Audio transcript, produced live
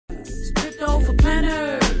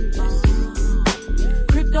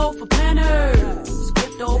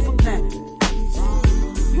Crypto for Planners.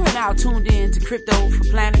 You are now tuned in to Crypto for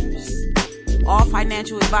Planners. All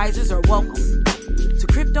financial advisors are welcome to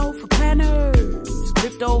Crypto for Planners.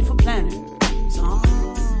 Crypto for Planners.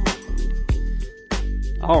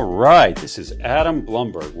 All right, this is Adam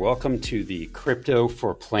Blumberg. Welcome to the Crypto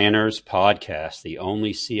for Planners podcast, the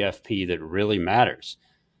only CFP that really matters.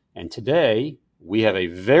 And today we have a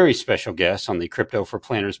very special guest on the Crypto for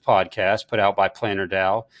Planners podcast put out by Planner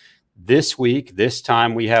DAO. This week, this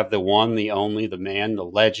time, we have the one, the only, the man, the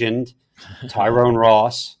legend, Tyrone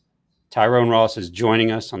Ross. Tyrone Ross is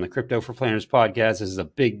joining us on the Crypto for Planners podcast. This is a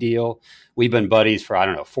big deal. We've been buddies for,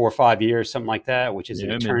 4 or 5 years, something like that, which is an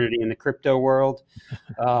eternity in the crypto world.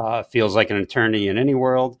 Feels like an eternity in any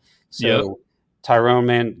world. So, Tyrone,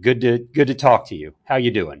 man, good to talk to you. How you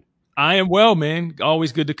doing? I am well, man.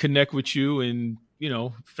 Always good to connect with you and,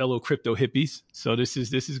 fellow crypto hippies. So this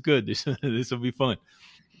is good. This will be fun.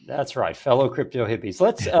 That's right. Fellow crypto hippies.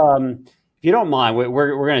 Let's, if you don't mind,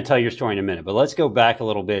 we're going to tell your story in a minute, but let's go back a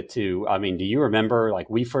little bit to, do you remember like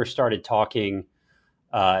we first started talking,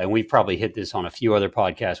 and we've probably hit this on a few other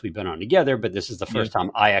podcasts we've been on together, but this is the first time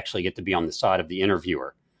I actually get to be on the side of the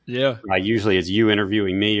interviewer. Yeah. Usually it's you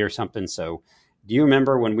interviewing me or something. So do you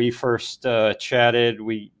remember when we first chatted,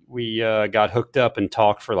 we got hooked up and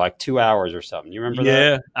talked for like 2 hours or something? You remember that?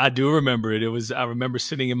 Yeah, I do remember it. I remember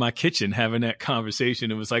sitting in my kitchen having that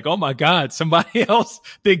conversation. It was like, oh my God, somebody else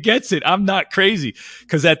that gets it. I'm not crazy.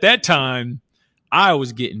 Because at that time, I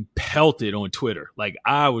was getting pelted on Twitter. Like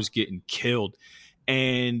I was getting killed.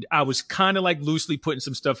 And I was kind of like loosely putting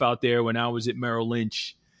some stuff out there when I was at Merrill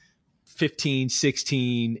Lynch 15,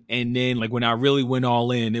 16. And then like when I really went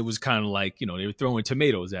all in, it was kind of like, they were throwing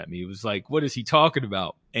tomatoes at me. It was like, what is he talking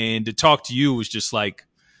about? And to talk to you was just like,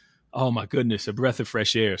 oh my goodness, a breath of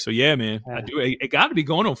fresh air. So yeah, man, I do. It got to be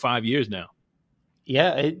going on 5 years now.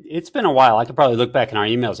 Yeah, it's been a while. I could probably look back in our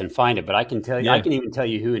emails and find it, but I can tell you, I can even tell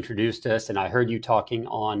you who introduced us. And I heard you talking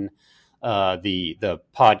on the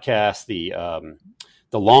podcast,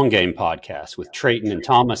 the Long Game podcast with Trayton and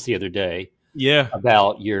Thomas the other day. Yeah,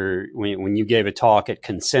 about when you gave a talk at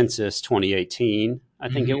Consensus 2018, I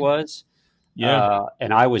think it was. Yeah,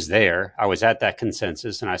 and I was there. I was at that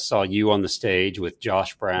Consensus, and I saw you on the stage with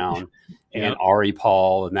Josh Brown and Ari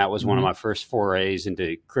Paul, and that was one of my first forays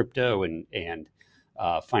into crypto and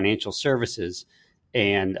financial services.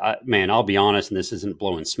 And I'll be honest, and this isn't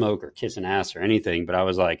blowing smoke or kissing ass or anything, but I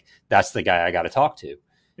was like, that's the guy I got to talk to.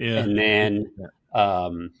 Yeah. And then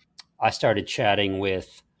I started chatting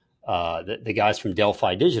with the guys from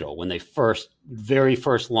Delphi Digital when they very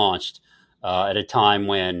first launched at a time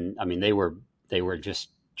when, they were just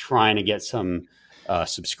trying to get some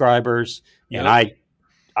subscribers. Yep. And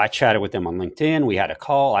I chatted with them on LinkedIn. We had a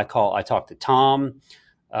call. I talked to Tom.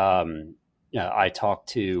 I talked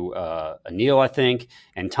to Anil, I think.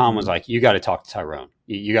 And Tom was like, you got to talk to Tyrone.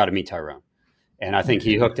 You got to meet Tyrone. And I think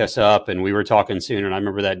he hooked us up and we were talking soon. And I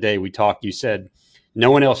remember that day we talked, you said, no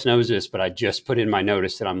one else knows this, but I just put in my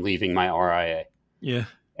notice that I'm leaving my RIA. Yeah.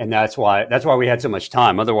 And that's why we had so much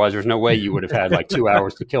time. Otherwise, there's no way you would have had like 2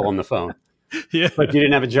 hours to kill on the phone. Yeah. But you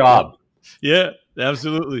didn't have a job. Yeah,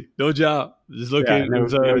 absolutely. No job. Just looking. No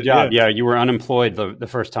job. Yeah. You were unemployed the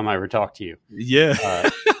first time I ever talked to you. Yeah.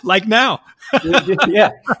 Like now.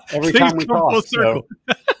 Yeah. Every time we talk.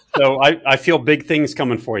 So I feel big things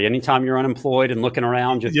coming for you. Anytime you're unemployed and looking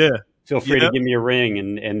around, just feel free to give me a ring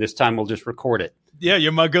and this time we'll just record it. Yeah,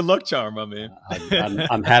 you're my good luck charm, my man.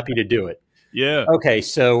 I'm happy to do it. Yeah. Okay,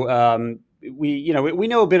 so we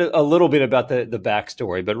know a little bit about the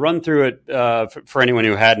backstory, but run through it for anyone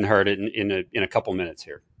who hadn't heard it in a couple minutes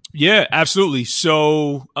here. Yeah, absolutely.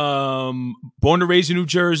 So, born and raised in New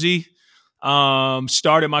Jersey.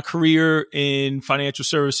 Started my career in financial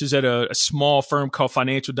services at a small firm called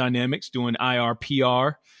Financial Dynamics, doing IR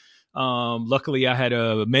PR. Luckily I had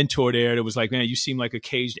a mentor there that was like, man, you seem like a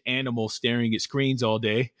caged animal staring at screens all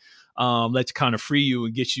day. Let's kind of free you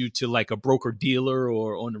and get you to like a broker dealer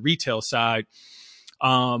or on the retail side.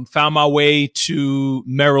 Found my way to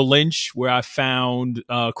Merrill Lynch where I found,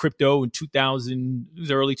 crypto in 2000, it was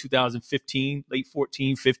early 2015, late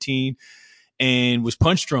 14, 15, and was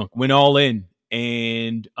punch drunk, went all in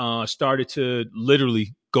and, started to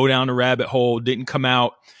literally go down the rabbit hole, didn't come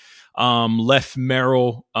out. Left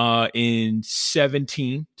Merrill in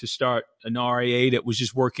 17 to start an RIA that was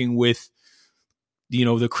just working with,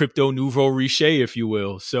 the crypto nouveau riche, if you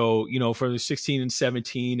will. So, for the 16 and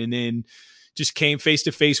 17, and then, just came face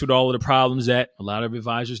to face with all of the problems that a lot of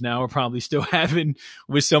advisors now are probably still having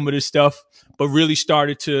with some of this stuff, but really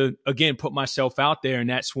started to, again, put myself out there. And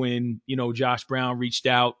that's when, Josh Brown reached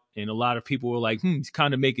out, and a lot of people were like, he's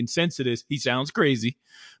kind of making sense of this. He sounds crazy,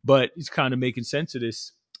 but he's kind of making sense of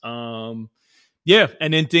this. Yeah.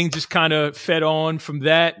 And then things just kind of fed on from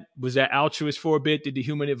that. Was at Altruist for a bit, did the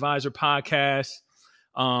Human Advisor podcast,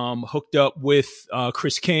 hooked up with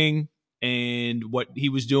Chris King and what he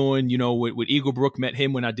was doing, with Eagle Brook. Met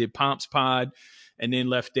him when I did Pomps Pod, and then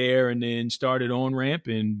left there and then started On Ramp.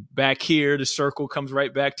 And back here, the circle comes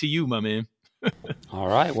right back to you, my man. All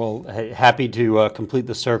right. Well, happy to complete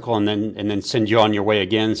the circle and then send you on your way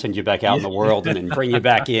again, send you back out in the world, and then bring you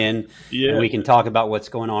back in, and we can talk about what's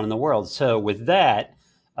going on in the world. So with that,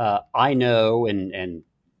 I know, and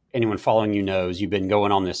anyone following you knows, you've been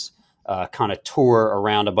going on this kind of tour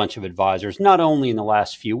around a bunch of advisors, not only in the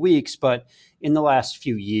last few weeks, but in the last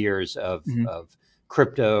few years of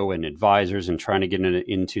crypto and advisors and trying to get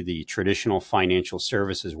into the traditional financial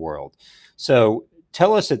services world. So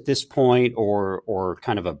tell us at this point, or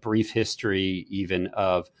kind of a brief history even,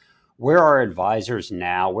 of where are advisors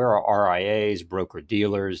now, where are RIAs,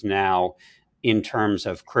 broker-dealers now in terms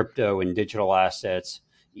of crypto and digital assets,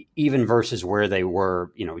 even versus where they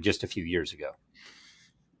were, just a few years ago.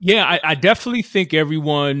 Yeah, I definitely think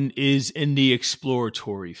everyone is in the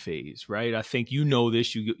exploratory phase, right? I think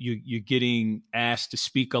this. You're getting asked to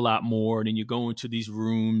speak a lot more, and then you go into these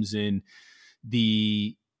rooms, and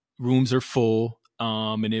the rooms are full,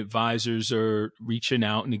 and advisors are reaching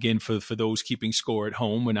out. And again, for those keeping score at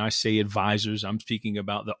home, when I say advisors, I'm speaking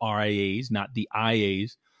about the RIAs, not the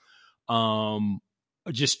IAs.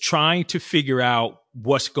 Just trying to figure out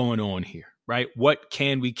what's going on here. Right? What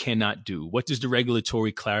cannot do? What does the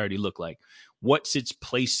regulatory clarity look like? What's its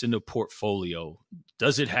place in the portfolio?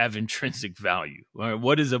 Does it have intrinsic value? Right?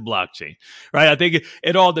 What is a blockchain? Right? I think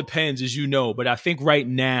it all depends, as you know. But I think right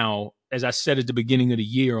now, as I said at the beginning of the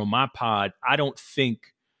year on my pod, I don't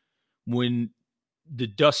think when the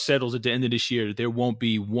dust settles at the end of this year, there won't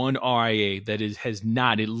be one RIA that has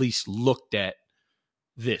not at least looked at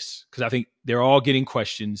this. Because I think they're all getting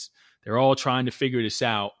questions. They're all trying to figure this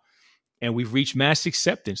out. And we've reached mass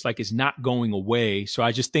acceptance, like it's not going away. So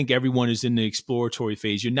I just think everyone is in the exploratory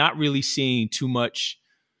phase. You're not really seeing too much,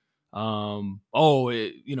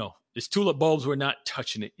 it's tulip bulbs, we're not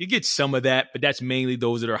touching it. You get some of that, but that's mainly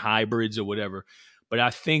those that are hybrids or whatever. But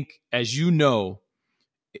I think, as you know,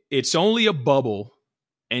 it's only a bubble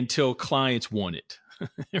until clients want it,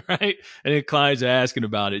 right? And then clients are asking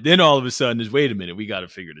about it. Then all of a sudden, wait a minute, we got to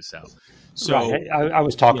figure this out. So right. I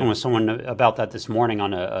was talking with someone about that this morning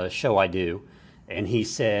on a show I do, and he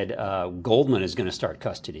said Goldman is going to start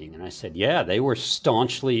custodying. And I said, yeah, they were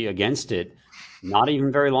staunchly against it not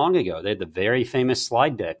even very long ago. They had the very famous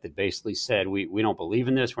slide deck that basically said, we don't believe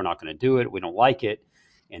in this, we're not going to do it, we don't like it.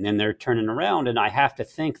 And then they're turning around, and I have to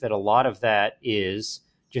think that a lot of that is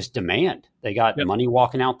just demand. They got money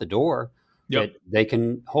walking out the door that they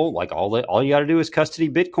can hold. Like all you got to do is custody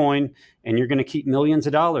Bitcoin, and you're going to keep millions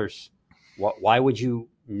of dollars. Why would you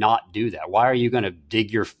not do that? Why are you going to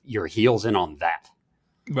dig your heels in on that?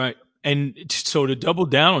 Right. And so to double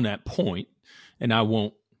down on that point, and I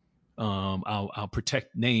won't, I'll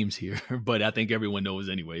protect names here, but I think everyone knows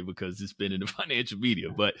anyway because it's been in the financial media.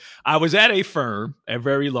 But I was at a firm, a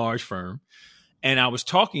very large firm, and I was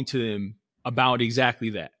talking to them about exactly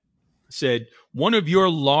that. I said, one of your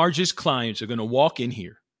largest clients are going to walk in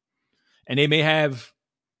here, and they may have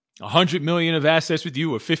 100 million of assets with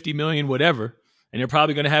you or 50 million, whatever. And they're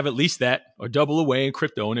probably going to have at least that or double away in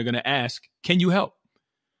crypto. And they're going to ask, can you help?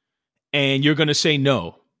 And you're going to say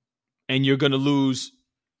no. And you're going to lose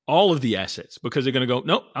all of the assets because they're going to go,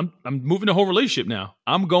 no, I'm moving the whole relationship now.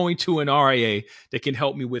 I'm going to an RIA that can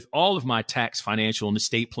help me with all of my tax, financial, and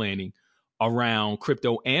estate planning around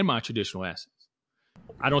crypto and my traditional assets.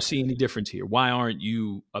 I don't see any difference here. Why aren't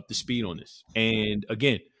you up to speed on this? And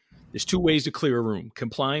again, there's two ways to clear a room: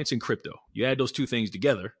 compliance and crypto. You add those two things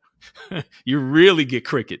together, you really get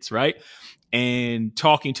crickets, right? And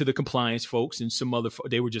talking to the compliance folks and some other,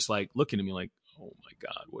 they were just like looking at me like, oh my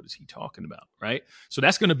God, what is he talking about, right? So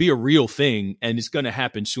that's going to be a real thing, and it's going to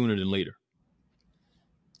happen sooner than later.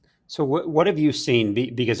 So what have you seen?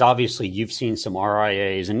 Because obviously you've seen some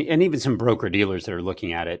RIAs and even some broker dealers that are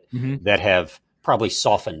looking at it that have probably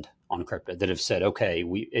softened on crypto, that have said, okay,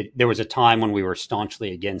 there was a time when we were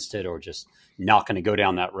staunchly against it or just not going to go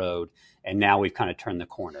down that road. And now we've kind of turned the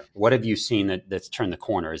corner. What have you seen that's turned the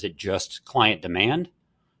corner? Is it just client demand,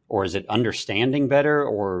 or is it understanding better,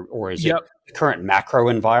 or is it the current macro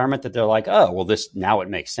environment that they're like, oh, well, now it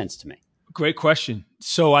makes sense to me? Great question.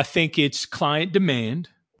 So I think it's client demand.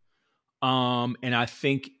 And I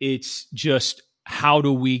think it's just, how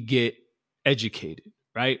do we get educated,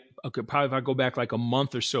 right? Okay, probably if I go back like a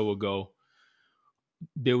month or so ago,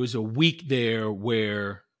 there was a week there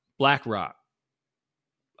where BlackRock,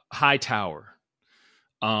 Hightower,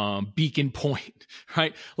 Beacon Point,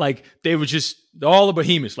 right? Like they were just, all the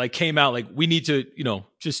behemoths like came out like, we need to,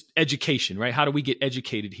 just education, right? How do we get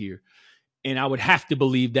educated here? And I would have to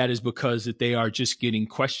believe that is because that they are just getting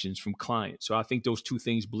questions from clients. So I think those two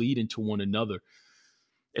things bleed into one another.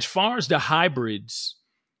 As far as the hybrids,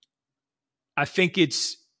 I think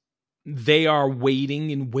they are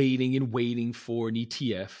waiting and waiting and waiting for an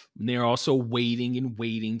ETF. And they're also waiting and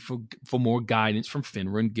waiting for more guidance from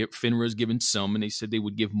FINRA. And FINRA has given some, and they said they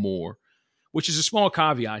would give more, which is a small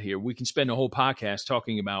caveat here. We can spend a whole podcast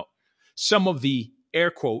talking about some of the air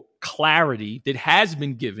quote clarity that has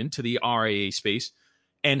been given to the RIA space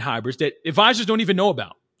and hybrids that advisors don't even know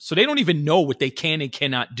about. So they don't even know what they can and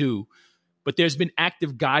cannot do, but there's been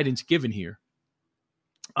active guidance given here.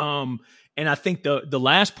 And I think the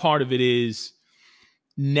last part of it is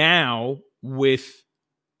now with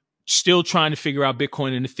still trying to figure out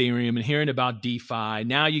Bitcoin and Ethereum and hearing about DeFi,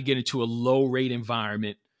 now you get into a low rate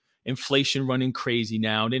environment, inflation running crazy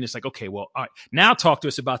now. And then it's like, okay, well, all right, now talk to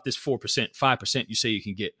us about this 4%, 5% you say you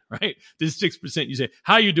can get, right? This 6% you say,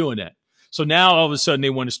 how are you doing that? So now all of a sudden they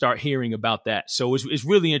want to start hearing about that. So it's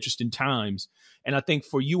really interesting times. And I think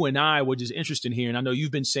for you and I, what is interesting here, and I know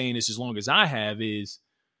you've been saying this as long as I have, is,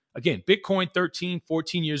 again, Bitcoin 13,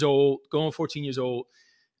 14 years old, going 14 years old.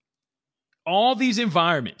 All these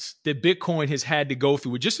environments that Bitcoin has had to go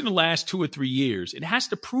through just in the last 2 or 3 years, it has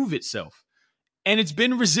to prove itself. And it's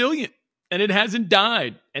been resilient, and it hasn't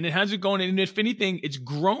died, and it hasn't gone. And if anything, it's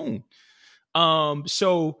grown.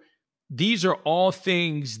 So these are all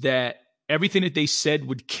things that everything that they said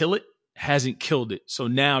would kill it hasn't killed it. So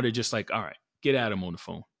now they're just like, all right, get Adam on the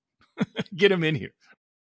phone. Get him in here.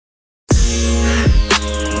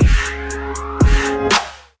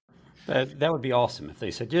 That would be awesome if they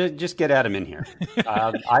said, just get Adam in here.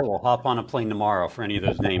 I will hop on a plane tomorrow for any of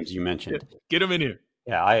those names you mentioned. Get him in here.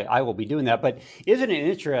 Yeah, I will be doing that. But isn't it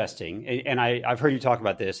interesting? And I've heard you talk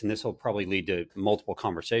about this, and this will probably lead to multiple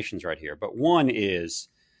conversations right here. But one is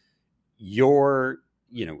your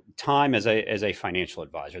time as a financial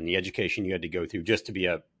advisor and the education you had to go through just to be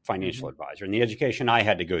a financial advisor, and the education I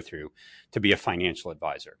had to go through to be a financial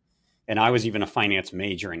advisor. And I was even a finance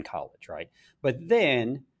major in college, right? But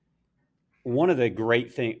then one of the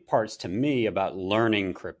great parts to me about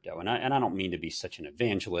learning crypto, and I don't mean to be such an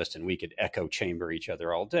evangelist and we could echo chamber each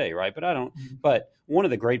other all day, right? But I don't. But one of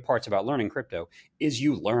the great parts about learning crypto is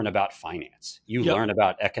you learn about finance. You learn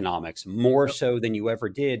about economics more so than you ever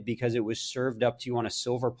did, because it was served up to you on a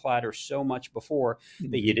silver platter so much before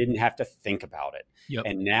that you didn't have to think about it.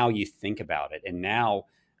 And now you think about it. And now,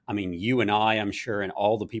 I mean, you and I'm sure, and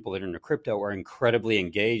all the people that are into crypto are incredibly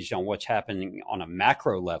engaged on what's happening on a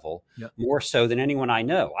macro level, more so than anyone I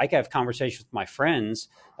know. I can have conversations with my friends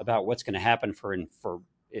about what's going to happen from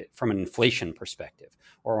an inflation perspective,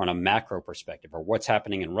 or on a macro perspective, or what's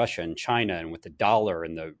happening in Russia and China and with the dollar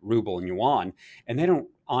and the ruble and yuan. And they don't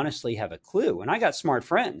honestly have a clue. And I got smart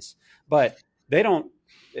friends, but they don't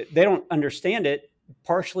understand it.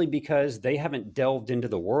 Partially because they haven't delved into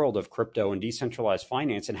the world of crypto and decentralized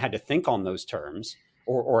finance and had to think on those terms,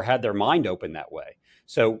 or had their mind open that way.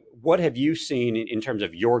 So what have you seen in terms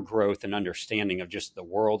of your growth and understanding of just the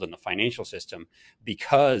world and the financial system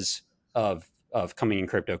because of coming in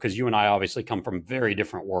crypto? Because you and I obviously come from very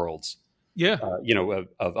different worlds,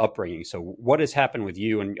 of upbringing. So what has happened with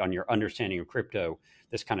you and on your understanding of crypto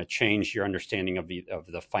that's kind of changed your understanding of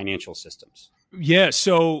the financial systems? Yeah,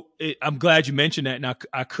 so I'm glad you mentioned that, and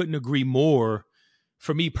I couldn't agree more.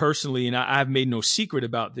 For me personally, and I've made no secret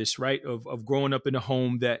about this, right, of growing up in a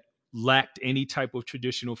home that lacked any type of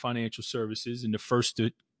traditional financial services, and the first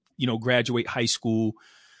to, graduate high school.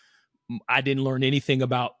 I didn't learn anything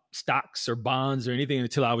about stocks or bonds or anything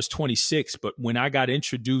until I was 26. But when I got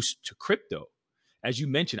introduced to crypto, as you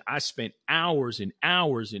mentioned, I spent hours and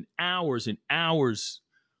hours and hours and hours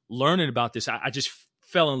learning about this. I just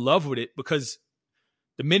fell in love with it, because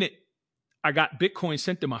the minute I got Bitcoin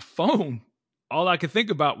sent to my phone, all I could think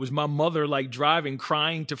about was my mother driving,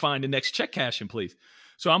 crying to find the next check cashing place.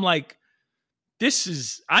 So I'm like,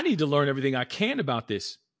 I need to learn everything I can about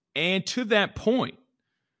this. And to that point,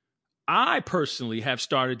 I personally have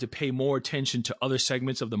started to pay more attention to other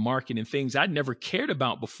segments of the market and things I'd never cared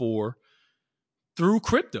about before through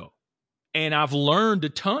crypto. And I've learned a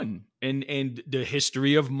ton, and the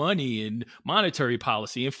history of money and monetary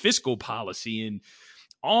policy and fiscal policy and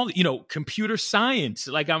all, you know, computer science.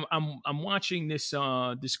 Like I'm watching this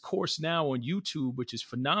this course now on YouTube, which is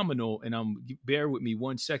phenomenal. And bear with me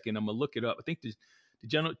 1 second. I'm gonna look it up. I think the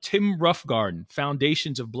general Tim Roughgarden,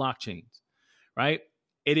 Foundations of Blockchains, right?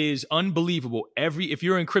 It is unbelievable. If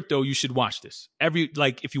you're in crypto, you should watch this.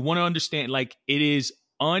 If you want to understand, like, it is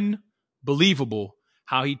unbelievable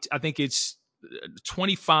how I think it's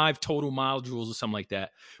 25 total modules or something like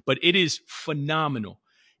that, but it is phenomenal.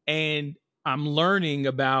 And I'm learning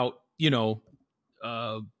about, you know,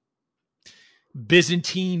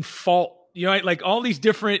 Byzantine fault, you know, like all these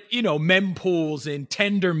different, you know, mempools and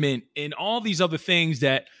Tendermint and all these other things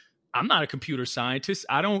that I'm not a computer scientist.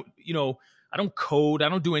 I don't code. I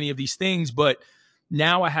don't do any of these things, but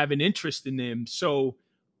now I have an interest in them. So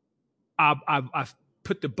I've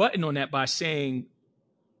put the button on that by saying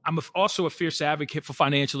I'm also a fierce advocate for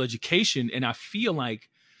financial education. And I feel like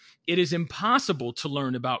it is impossible to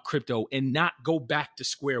learn about crypto and not go back to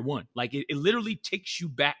square one. Like it literally takes you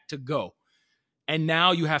back to go. And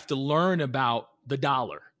now you have to learn about the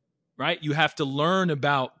dollar, right? You have to learn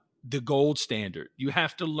about the gold standard. You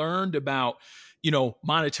have to learn about, you know,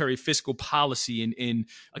 monetary fiscal policy. And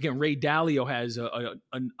again, Ray Dalio has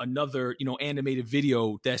another, you know, animated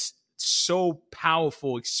video that's so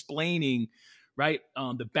powerful explaining, right,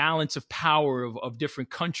 the balance of power of different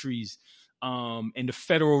countries, and the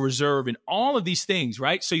Federal Reserve and all of these things,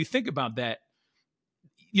 right? So you think about that,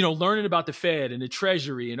 you know, learning about the Fed and the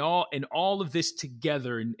Treasury and all of this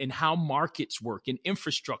together, and how markets work and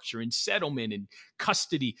infrastructure and settlement and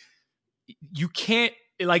custody. You can't,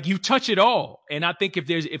 like, you touch it all. And I think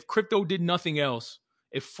if crypto did nothing else,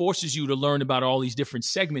 it forces you to learn about all these different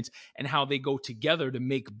segments and how they go together to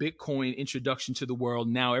make Bitcoin introduction to the world.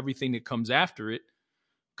 Now everything that comes after it,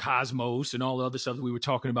 Cosmos and all the other stuff that we were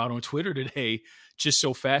talking about on Twitter today, just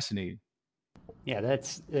so fascinating. Yeah,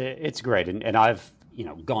 it's great. And I've, you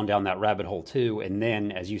know, gone down that rabbit hole too. And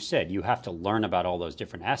then, as you said, you have to learn about all those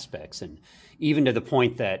different aspects. And even to the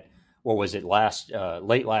point that, what was it,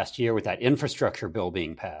 late last year with that infrastructure bill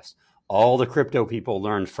being passed, all the crypto people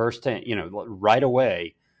learned firsthand, you know, right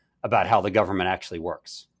away about how the government actually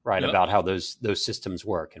works, right? Yep. About how those systems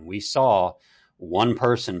work. And we saw one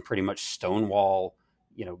person pretty much stonewall,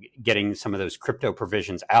 you know, getting some of those crypto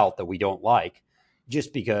provisions out that we don't like,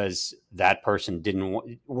 just because that person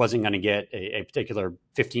wasn't going to get a particular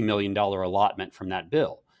 $50 million allotment from that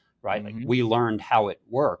bill, right? Mm-hmm. Like, we learned how it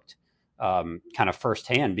worked kind of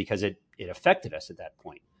firsthand because it affected us at that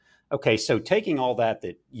point. Okay, so taking all that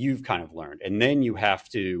you've kind of learned, and then you have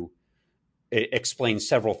to explain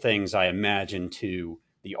several things, I imagine, to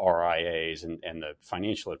the RIAs and the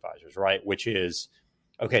financial advisors, right? Which is,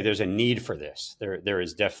 okay, there's a need for this. There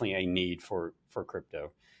is definitely a need for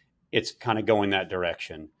crypto. It's kind of going that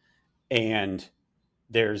direction. And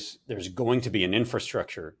there's going to be an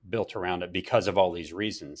infrastructure built around it because of all these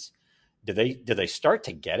reasons. Do they start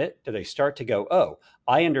to get it? Do they start to go, oh,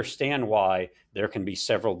 I understand why there can be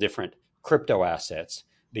several different crypto assets,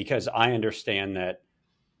 because I understand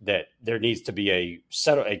that there needs to be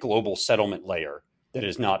a global settlement layer that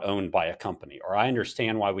is not owned by a company, or I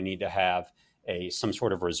understand why we need to have some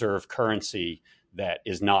sort of reserve currency that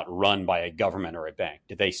is not run by a government or a bank.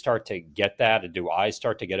 Do they start to get that? And do eyes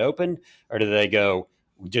start to get open, or do they go,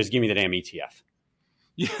 just give me the damn ETF?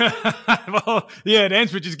 Yeah, well, yeah, the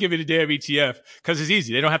answer is just give me the damn ETF, because it's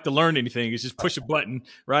easy. They don't have to learn anything. It's just push a button,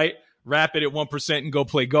 right? Wrap it at 1% and go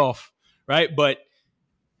play golf, right? But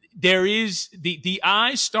there is the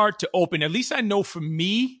eyes start to open. At least I know for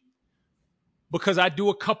me, because I do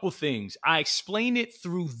a couple things. I explain it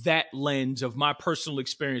through that lens of my personal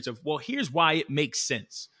experience of, well, here's why it makes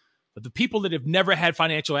sense. But the people that have never had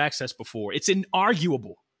financial access before, it's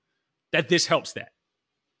inarguable that this helps that.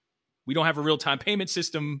 We don't have a real-time payment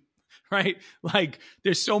system, right? Like,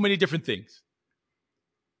 there's so many different things.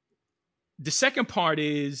 The second part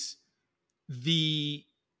is the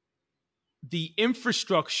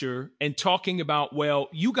infrastructure, and talking about, well,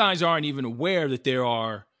 you guys aren't even aware that there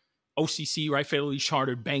are OCC, right, federally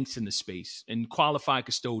chartered banks in the space, and qualified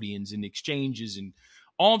custodians and exchanges and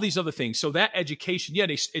all these other things. So that education, yeah,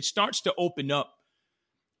 it starts to open up.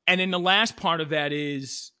 And then the last part of that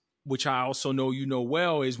is, which I also know you know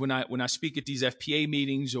well, is when I speak at these FPA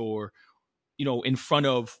meetings, or, you know, in front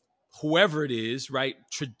of whoever it is, right,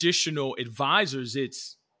 traditional advisors,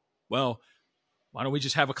 it's, well, why don't we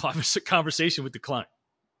just have a conversation with the client?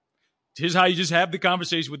 Here's how you just have the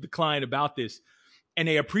conversation with the client about this. And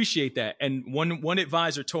they appreciate that. And one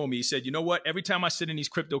advisor told me, he said, you know what, every time I sit in these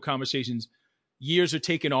crypto conversations, years are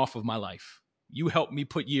taken off of my life. You helped me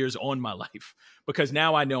put years on my life, because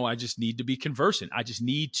now I know I just need to be conversant. I just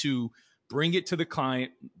need to bring it to the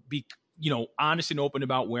client, be honest and open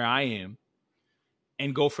about where I am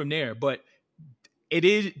and go from there. But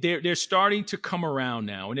they're starting to come around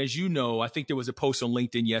now. And as you know, I think there was a post on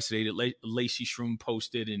LinkedIn yesterday that Lacey Shroom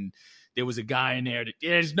posted, and there was a guy in there that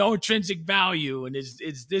there's no intrinsic value. And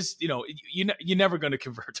it's this, you're never going to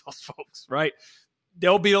convert those folks, right?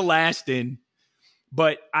 They'll be the last in.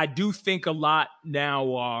 But I do think a lot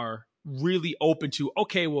now are really open to,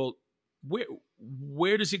 okay, well,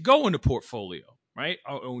 where does it go in the portfolio, right?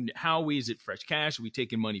 How is it fresh cash? Are we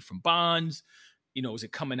taking money from bonds? Is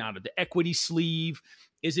it coming out of the equity sleeve?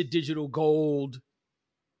 Is it digital gold?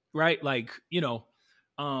 Right? Like,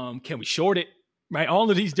 can we short it? Right? All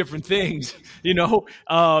of these different things,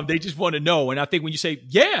 they just want to know. And I think when you say,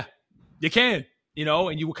 yeah, you can,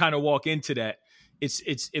 and you will kind of walk into that,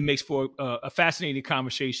 it makes for a fascinating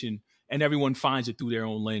conversation, and everyone finds it through their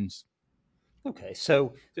own lens. Okay.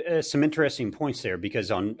 So some interesting points there,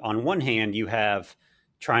 because on one hand, you have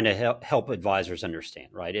trying to help advisors understand,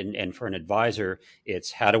 right? And for an advisor,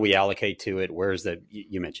 it's how do we allocate to it? Where's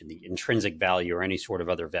you mentioned the intrinsic value or any sort of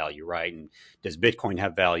other value, right? And does Bitcoin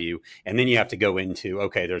have value? And then you have to go into,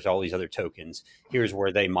 okay, there's all these other tokens. Here's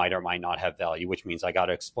where they might or might not have value, which means I got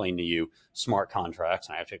to explain to you smart contracts,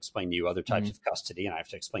 and I have to explain to you other types of custody, and I have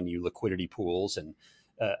to explain to you liquidity pools. And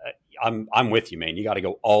I'm with you, man. You got to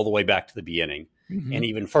go all the way back to the beginning. And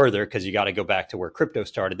even further, because you got to go back to where crypto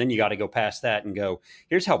started. Then you got to go past that and go,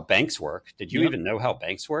 here's how banks work. Did you even know how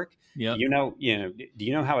banks work? Yeah. Do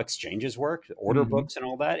you know how exchanges work, order books and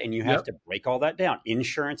all that? And you have to break all that down,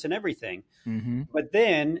 insurance and everything. But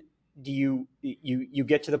then you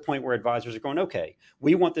get to the point where advisors are going, okay,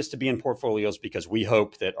 we want this to be in portfolios because we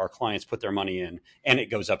hope that our clients put their money in and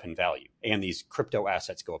it goes up in value, and these crypto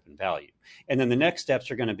assets go up in value. And then the next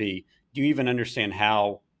steps are going to be, do you even understand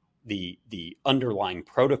how the underlying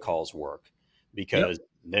protocols work? Because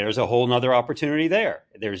there's a whole nother opportunity there.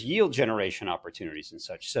 There's yield generation opportunities and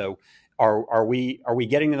such. So are we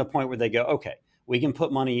getting to the point where they go, okay, we can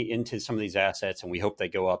put money into some of these assets and we hope they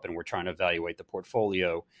go up, and we're trying to evaluate the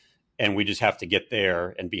portfolio, and we just have to get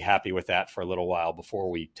there and be happy with that for a little while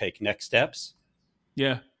before we take next steps?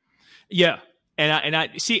 Yeah. And I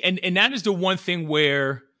see, and that is the one thing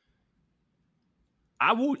where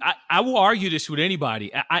I will argue this with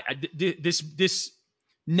anybody. This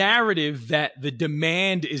narrative that the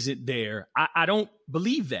demand isn't there, I don't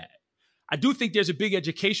believe that. I do think there's a big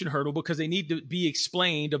education hurdle because they need to be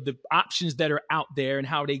explained of the options that are out there and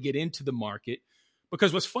how they get into the market.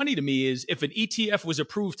 Because what's funny to me is if an ETF was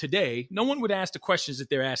approved today, no one would ask the questions that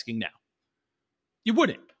they're asking now. You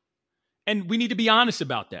wouldn't. And we need to be honest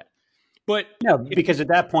about that. But no, because at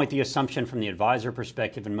that point, the assumption from the advisor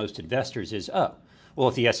perspective and most investors is, oh, well,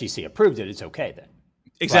 if the SEC approved it, it's okay then.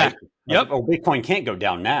 Exactly. Right? Yep. Oh, Bitcoin can't go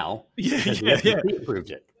down now because the SEC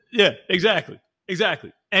approved it. Yeah, exactly.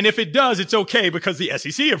 And if it does, it's okay because the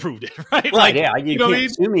SEC approved it, right? Right, like, yeah. You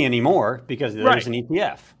can't sue me anymore because there's an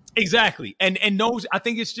ETF. Exactly. And those, I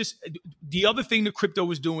think it's just the other thing that crypto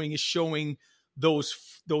is doing is showing those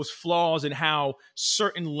flaws and how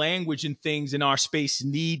certain language and things in our space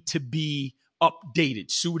need to be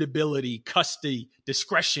updated. Suitability, custody,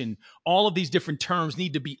 discretion, all of these different terms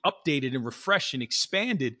need to be updated and refreshed and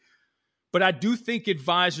expanded. But I do think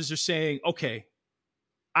advisors are saying, okay,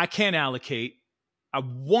 I can't allocate. I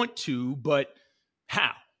want to, but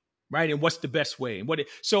how? Right? And what's the best way? And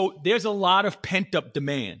so there's a lot of pent up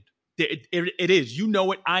demand. It is. You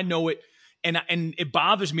know it. I know it. And it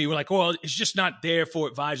bothers me. We're like, well, it's just not there for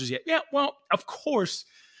advisors yet. Yeah, well, of course.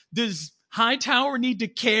 Does Hightower need to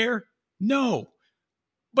care? No.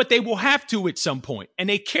 But they will have to at some point. And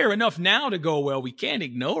they care enough now to go, well, we can't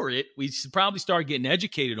ignore it. We should probably start getting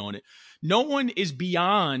educated on it. No one is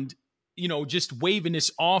beyond, just waving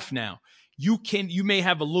this off now. You may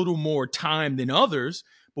have a little more time than others,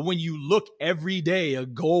 but when you look every day, a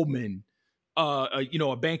Goldman,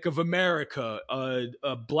 a Bank of America,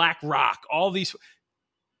 a BlackRock, all these,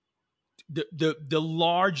 the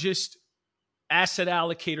largest asset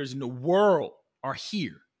allocators in the world are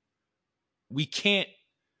here. We can't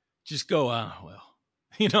just go,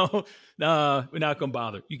 we're not going to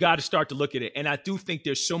bother. You got to start to look at it. And I do think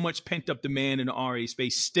there's so much pent up demand in the RA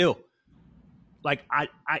space still. Like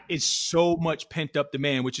it's so much pent up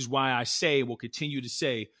demand, which is why I will continue to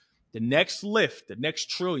say the next lift, the next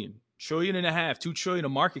trillion and a half, 2 trillion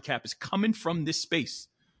of market cap is coming from this space.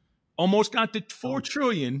 Almost got to 4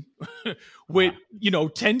 trillion with,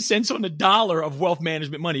 10 cents on the dollar of wealth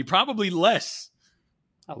management money, probably less.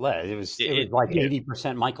 It was like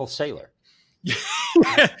 80% Michael Saylor.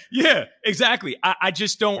 Yeah, exactly. I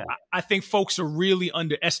just don't. Yeah. I think folks are really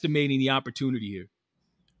underestimating the opportunity here.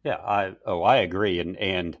 Yeah, I agree,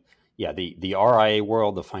 and yeah, the RIA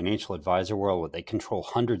world, the financial advisor world, where they control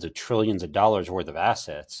hundreds of trillions of dollars worth of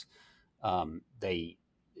assets, they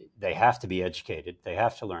have to be educated. They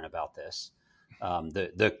have to learn about this.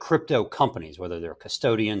 The crypto companies, whether they're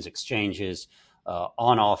custodians, exchanges,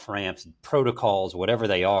 on-off ramps, protocols, whatever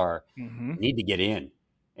they are, need to get in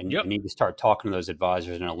and need to start talking to those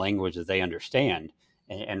advisors in a language that they understand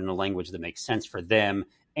and in a language that makes sense for them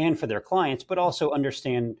and for their clients, but also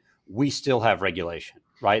understand we still have regulation,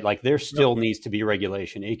 right? Like there still needs to be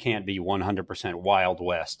regulation. It can't be 100% Wild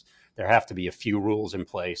West. There have to be a few rules in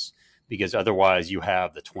place, because otherwise you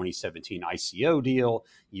have the 2017 ICO deal,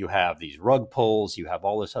 you have these rug pulls, you have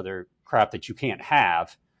all this other crap that you can't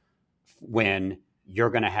have when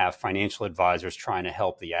you're going to have financial advisors trying to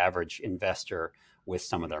help the average investor with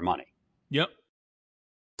some of their money. Yep.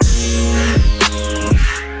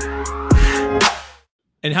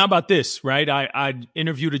 And how about this, right? I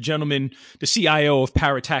interviewed a gentleman, the CIO of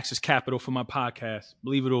Parataxis Capital, for my podcast. I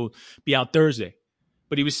believe it'll be out Thursday.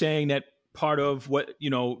 But he was saying that part of what,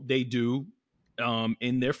 they do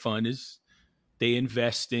in their fund is they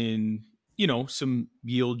invest in, some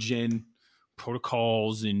yield gen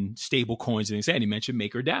protocols and stable coins and things. And he mentioned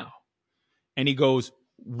MakerDAO. And he goes,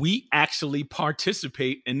 we actually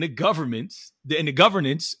participate in the governance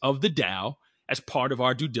of the DAO as part of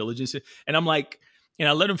our due diligence. And I'm like, and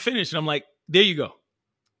I let him finish. And I'm like, there you go.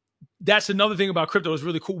 That's another thing about crypto is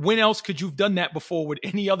really cool. When else could you have done that before with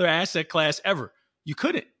any other asset class ever? You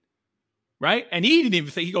couldn't. Right. And he didn't even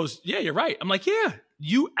think, he goes, yeah, you're right. I'm like, yeah,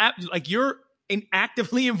 you're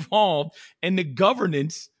actively involved in the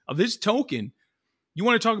governance of this token. You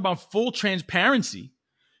want to talk about full transparency.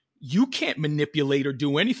 You can't manipulate or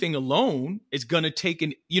do anything alone. It's going to take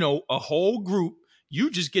a whole group. You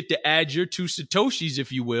just get to add your 2 Satoshis,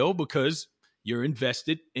 if you will, because you're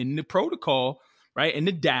invested in the protocol, right? And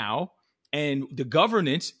the DAO and the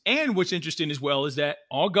governance. And what's interesting as well is that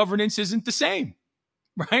all governance isn't the same,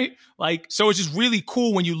 right? So it's just really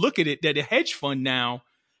cool when you look at it that a hedge fund now,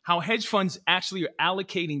 how hedge funds actually are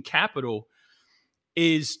allocating capital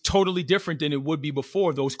is totally different than it would be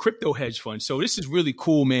before those crypto hedge funds. So this is really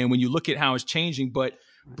cool, man, when you look at how it's changing. But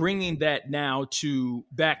bringing that now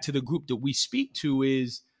back to the group that we speak to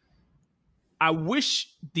is, I wish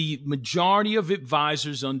the majority of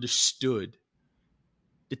advisors understood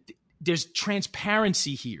that there's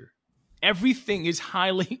transparency here. Everything is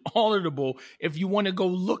highly auditable. If you want to go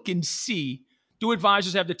look and see, do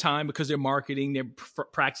advisors have the time because they're marketing their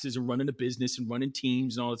practices and running a business and running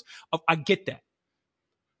teams and all this? I get that.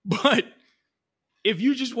 But if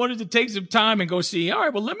you just wanted to take some time and go see, all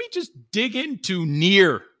right, well, let me just dig into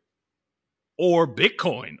Near or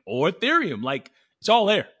Bitcoin or Ethereum. It's all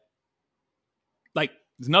there.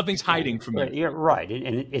 Nothing's hiding from you. Yeah, right.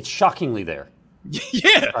 And it's shockingly there.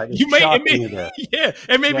 Yeah. Right?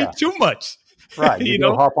 It may be too much. Right. You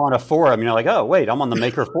go hop on a forum and you're like, oh, wait, I'm on the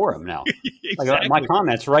Maker forum now. Exactly. My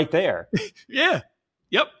comment's right there. Yeah.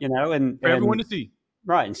 Yep. And for everyone to see.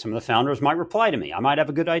 Right. And some of the founders might reply to me. I might have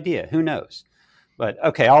a good idea. Who knows? But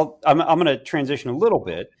okay, I'm going to transition a little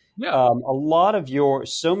bit. Yeah.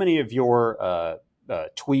 So many of your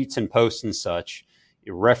tweets and posts and such,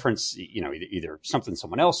 you reference, either something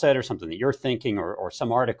someone else said or something that you're thinking or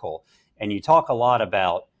some article. And you talk a lot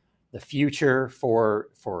about the future for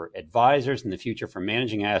advisors and the future for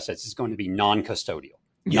managing assets is going to be non-custodial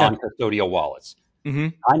wallets. Mm-hmm.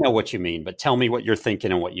 I know what you mean, but tell me what you're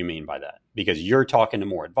thinking and what you mean by that, because you're talking to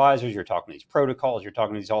more advisors, you're talking to these protocols, you're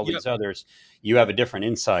talking to these others. You have a different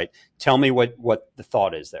insight. Tell me what the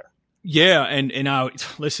thought is there. Yeah, and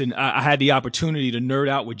I had the opportunity to nerd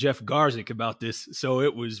out with Jeff Garzik about this, so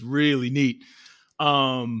it was really neat.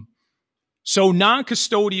 So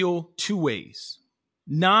non-custodial, 2 ways.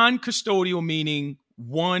 Non-custodial meaning,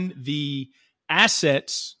 1, the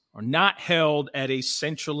assets are not held at a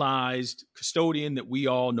centralized custodian that we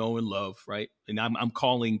all know and love, right? And I'm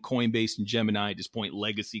calling Coinbase and Gemini at this point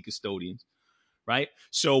legacy custodians, right?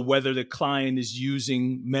 So whether the client is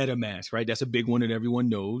using MetaMask, right? That's a big one that everyone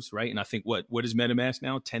knows, right? And I think what is MetaMask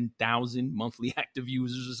now? 10,000 monthly active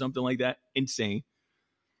users or something like that. Insane.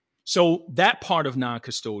 So that part of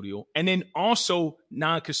non-custodial. And then also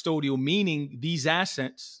non-custodial meaning these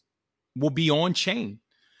assets will be on chain,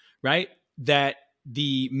 right? That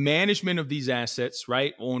the management of these assets,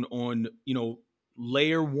 right, on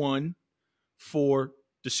layer 1 for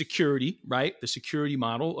the security, right? The security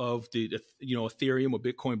model of the Ethereum or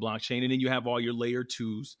Bitcoin blockchain. And then you have all your layer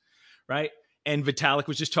 2s, right? And Vitalik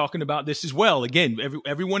was just talking about this as well. Again,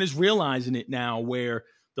 everyone is realizing it now, where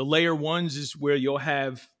the layer 1s is where you'll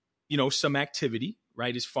have, some activity,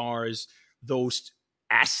 right? As far as those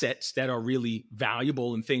assets that are really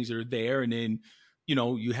valuable and things that are there. And then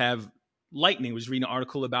you have Lightning. I was reading an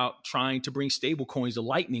article about trying to bring stable coins to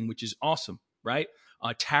Lightning, which is awesome, right?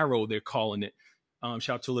 Taro, they're calling it. Shout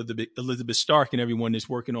out to Elizabeth Stark and everyone that's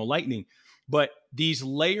working on Lightning. But these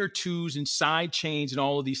layer 2s and side chains and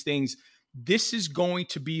all of these things, this is going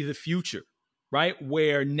to be the future, right?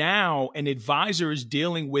 Where now an advisor is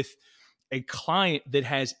dealing with a client that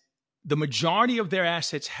has the majority of their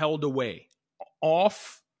assets held away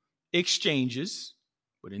off exchanges,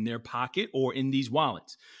 but in their pocket or in these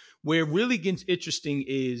wallets. Where it really gets interesting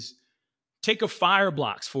is take a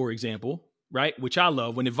Fireblocks, for example, right? Which I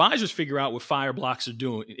love. When advisors figure out what Fireblocks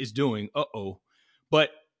is doing,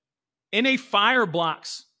 But in a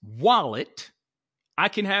Fireblocks wallet, I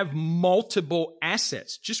can have multiple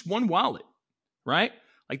assets, just one wallet, right?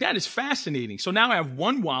 Like that is fascinating. So now I have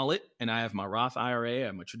one wallet and I have my Roth IRA, I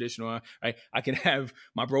have my traditional, right? I can have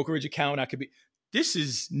my brokerage account. This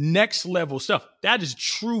is next level stuff. That is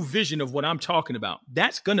true vision of what I'm talking about.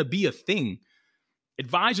 That's going to be a thing.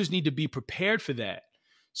 Advisors need to be prepared for that.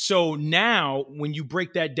 So now when you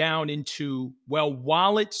break that down into,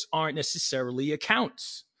 wallets aren't necessarily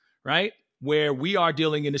accounts, right? Where we are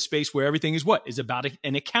dealing in a space where everything is what? Is about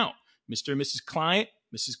an account. Mr. and Mrs. Client.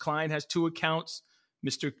 Mrs. Client has 2 accounts.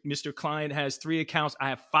 Mr. Client has 3 accounts. I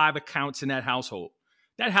have 5 accounts in that household.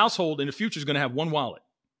 That household in the future is going to have one wallet,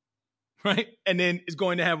 right? And then it's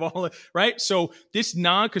going to have right? So this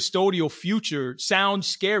non-custodial future sounds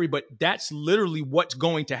scary, but that's literally what's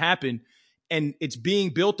going to happen. And it's being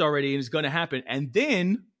built already and it's going to happen. And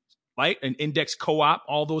then, right, an index co-op,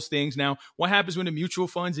 all those things. Now, what happens when the mutual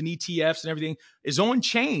funds and ETFs and everything is on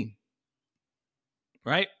chain,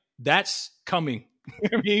 right? That's coming.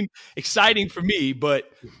 I mean, exciting for me,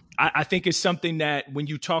 but I think it's something that when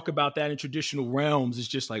you talk about that in traditional realms, it's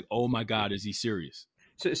just like, oh my God, is he serious?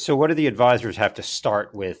 So what do the advisors have to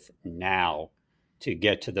start with now to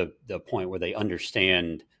get to the point where they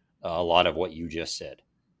understand a lot of what you just said?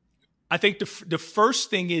 I think the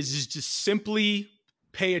first thing is just simply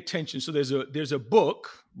pay attention. So there's a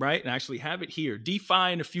book, right? And I actually have it here, DeFi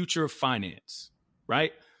and the Future of Finance,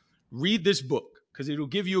 right? Read this book because it'll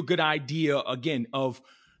give you a good idea, again, of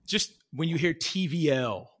just when you hear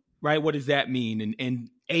TVL, right? What does that mean? And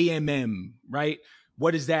AMM, right?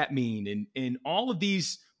 What does that mean? And all of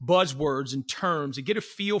these buzzwords and terms, and get a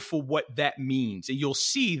feel for what that means. And you'll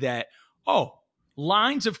see that,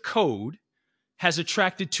 lines of code has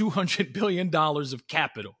attracted $200 billion of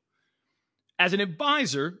capital. As an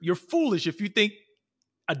advisor, you're foolish if you think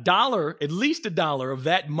at least $1 of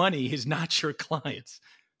that money is not your clients.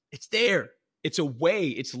 It's there. It's a way.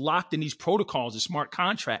 It's locked in these protocols, the smart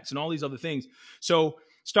contracts, and all these other things. So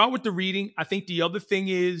start with the reading. I think the other thing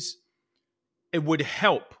is it would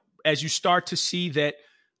help as you start to see that,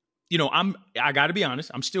 I got to be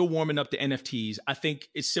honest, I'm still warming up to NFTs. I think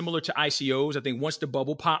it's similar to ICOs. I think once the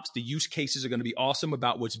bubble pops, the use cases are going to be awesome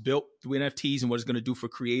about what's built through NFTs and what it's going to do for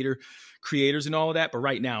creators and all of that. But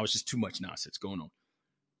right now, it's just too much nonsense going on.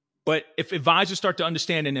 But if advisors start to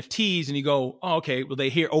understand NFTs and you go, okay, well, they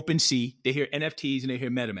hear OpenSea, they hear NFTs, and they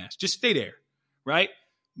hear MetaMask. Just stay there, right?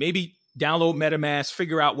 Maybe download MetaMask,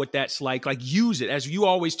 figure out what that's like use it as you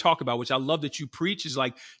always talk about, which I love that you preach, is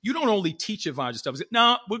like, you don't only teach advisor stuff.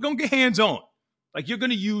 No, we're going to get hands on. Like, you're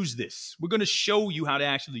going to use this. We're going to show you how to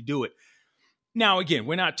actually do it. Now, again,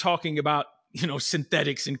 we're not talking about,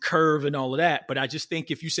 synthetics and curve and all of that. But I just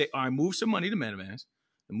think if you say, all right, move some money to MetaMask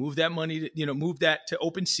and move that money to, move that to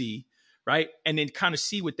OpenSea, right? And then kind of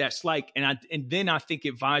see what that's like. And then I think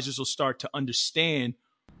advisors will start to understand,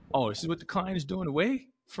 this is what the client is doing away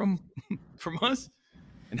from us,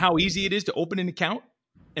 and how easy it is to open an account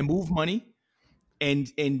and move money and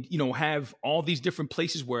have all these different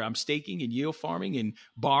places where I'm staking and yield farming and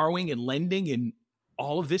borrowing and lending, and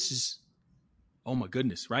all of this is, oh my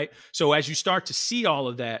goodness, right? So as you start to see all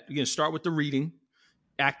of that, you're going to start with the reading,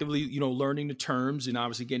 actively, learning the terms, and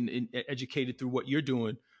obviously getting educated through what you're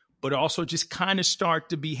doing, but also just kind of start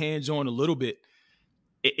to be hands-on a little bit.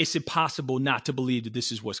 It's impossible not to believe that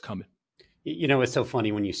this is what's coming. It's so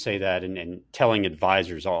funny when you say that, and telling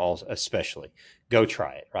advisors especially, go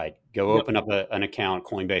try it, right? Go open up an account,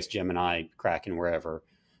 Coinbase, Gemini, Kraken, wherever,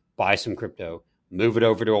 buy some crypto, move it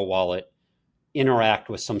over to a wallet, interact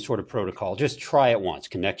with some sort of protocol. Just try it once.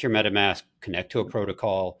 Connect your MetaMask, connect to a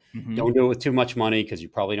protocol. Mm-hmm. Don't do it with too much money because you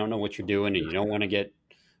probably don't know what you're doing, and you don't want to get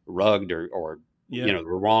rugged or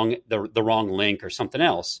the wrong link or something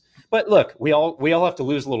else. But look, we all have to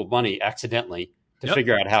lose a little money accidentally to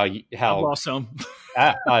figure out how awesome.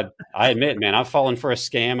 I admit, man, I've fallen for a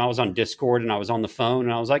scam. I was on Discord and I was on the phone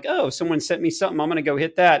and I was like, someone sent me something. I'm going to go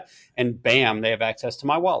hit that. And bam, they have access to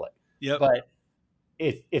my wallet. Yep. But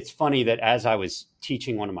it's funny that as I was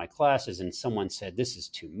teaching one of my classes and someone said, this is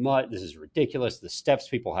too much, this is ridiculous, the steps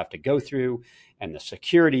people have to go through and the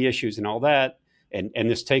security issues and all that, and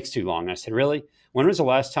this takes too long. And I said, really? When was the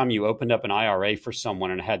last time you opened up an IRA for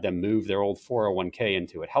someone and had them move their old 401k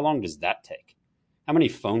into it? How long does that take? How many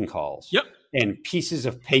phone calls? Yep. And pieces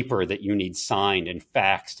of paper that you need signed and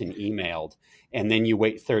faxed and emailed. And then you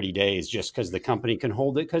wait 30 days just because the company can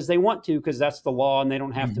hold it because they want to, because that's the law and they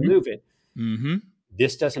don't have to move it. Mm-hmm.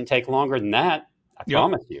 This doesn't take longer than that. I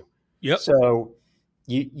promise you. Yep. So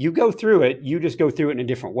you go through it. You just go through it in a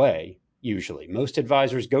different way. Usually most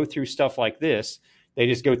advisors go through stuff like this. They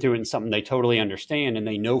just go through it in something they totally understand. And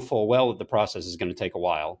they know full well that the process is going to take a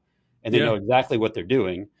while and they know exactly what they're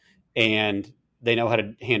doing. And they know how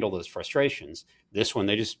to handle those frustrations. This one,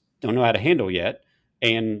 they just don't know how to handle yet.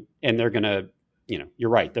 And they're going to, you're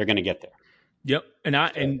right. They're going to get there. Yep.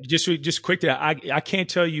 And just quick to I can't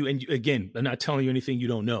tell you. And again, I'm not telling you anything you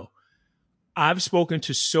don't know. I've spoken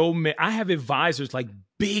to so many, I have advisors, like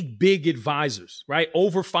big advisors, right?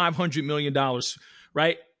 Over $500 million,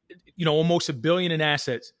 right? Almost $1 billion in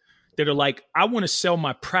assets that are like, I want to sell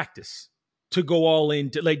my practice to go all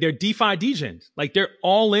in. Like they're DeFi degens. Like they're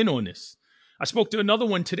all in on this. I spoke to another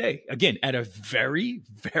one today, again, at a very,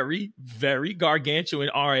 very, very gargantuan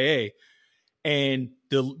RIA. And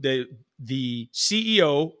the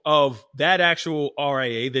CEO of that actual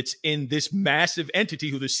RIA that's in this massive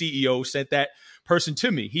entity, who the CEO sent that person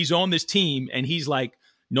to me, he's on this team and he's like,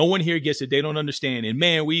 no one here gets it. They don't understand. And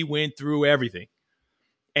man, we went through everything.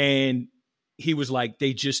 And he was like,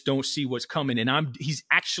 they just don't see what's coming. And he's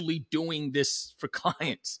actually doing this for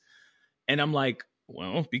clients. And I'm like,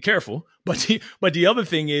 well, be careful. But the other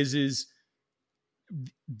thing is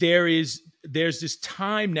there's this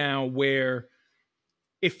time now where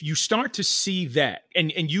if you start to see that,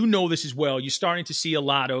 and this as well, you're starting to see a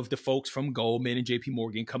lot of the folks from Goldman and JP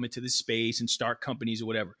Morgan come into this space and start companies or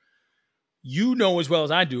whatever. As well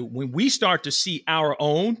as I do, when we start to see our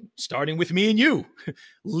own, starting with me and you,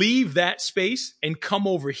 leave that space and come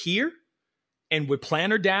over here, and with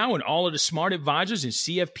Planner DAO and all of the smart advisors and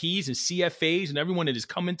CFPs and CFAs and everyone that is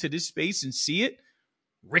coming to this space and see it,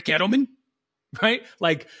 Rick Edelman, right?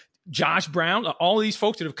 Like Josh Brown, all these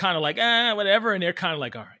folks that have kind of like, whatever. And they're kind of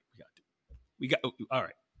like, all right, we got, all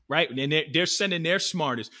right. Right. And they're sending their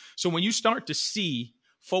smartest. So when you start to see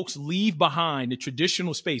folks leave behind the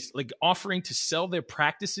traditional space, like offering to sell their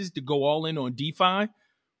practices to go all in on DeFi,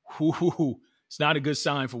 it's not a good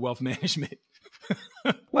sign for wealth management.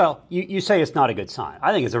 Well, you say it's not a good sign.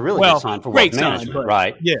 I think it's a really good sign for wealth management,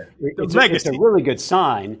 right? Yeah. It's a really good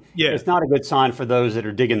sign. Yeah. It's not a good sign for those that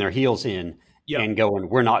are digging their heels in and going,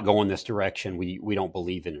 we're not going this direction. We don't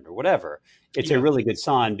believe in it or whatever. It's a really good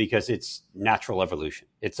sign because it's natural evolution.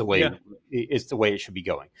 It's the way it should be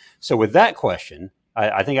going. So with that question,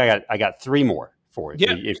 I think I got three more for you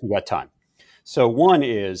if you got time. So one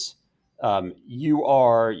is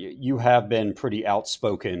you have been pretty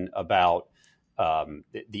outspoken about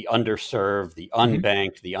the underserved, the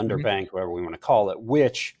unbanked, the underbanked, whatever we want to call it,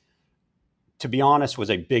 which, to be honest, was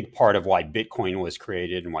a big part of why Bitcoin was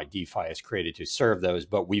created and why DeFi is created, to serve those.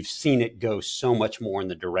 But we've seen it go so much more in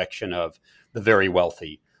the direction of the very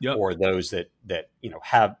wealthy or those that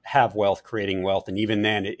have wealth, creating wealth. And even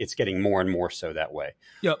then, it's getting more and more so that way.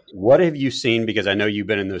 Yep. What have you seen? Because I know you've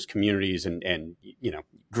been in those communities and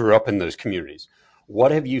grew up in those communities.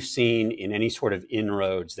 What have you seen in any sort of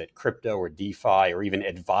inroads that crypto or DeFi or even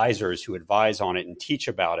advisors who advise on it and teach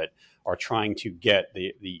about it are trying to get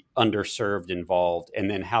the underserved involved? And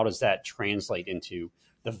then how does that translate into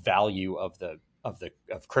the value of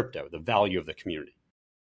crypto, the value of the community?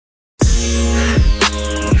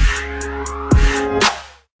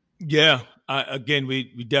 Yeah. Again, we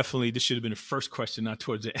definitely, this should have been the first question, not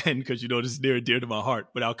towards the end, because this is near and dear to my heart,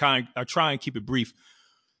 but I'll try and keep it brief.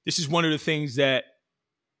 This is one of the things that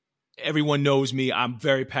everyone knows me, I'm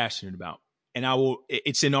very passionate about. And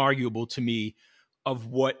it's inarguable to me of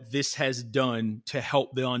what this has done to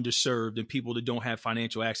help the underserved and people that don't have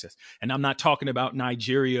financial access. And I'm not talking about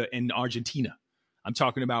Nigeria and Argentina. I'm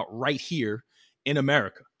talking about right here in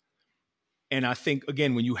America. And I think,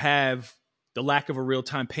 again, when you have the lack of a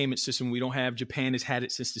real-time payment system, we don't have, Japan has had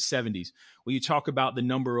it since the 70s. When you talk about the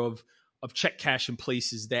number of check cashing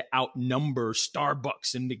places that outnumber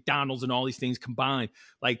Starbucks and McDonald's and all these things combined,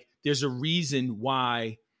 like there's a reason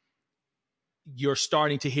why you're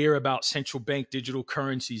starting to hear about central bank digital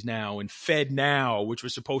currencies now and Fed now, which we're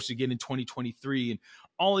supposed to get in 2023, and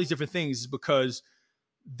all these different things, is because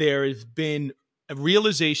there has been a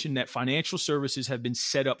realization that financial services have been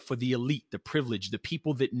set up for the elite, the privileged, the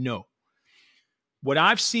people that know. What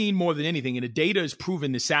I've seen more than anything, and the data has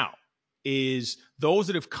proven this out, is those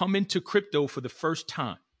that have come into crypto for the first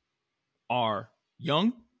time are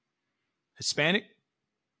young, Hispanic,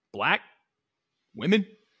 Black, women,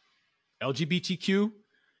 LGBTQ.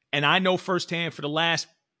 And I know firsthand for the last,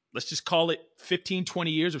 let's just call it 15,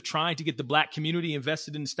 20 years of trying to get the Black community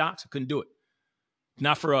invested in stocks, I couldn't do it.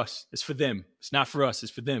 Not for us. It's for them. It's not for us.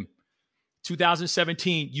 It's for them.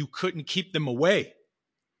 2017, you couldn't keep them away,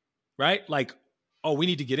 right? Like, oh, we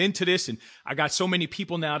need to get into this. And I got so many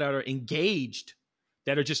people now that are engaged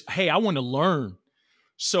that are just, hey, I want to learn.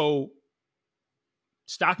 So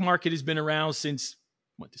stock market has been around since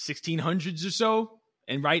the 1600s or so.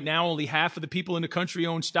 And right now, only half of the people in the country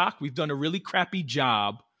own stock. We've done a really crappy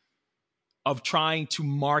job of trying to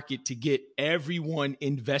market to get everyone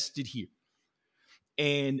invested here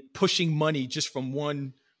and pushing money just from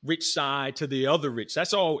one rich side to the other rich.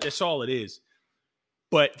 That's all it is.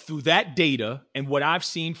 But through that data and what I've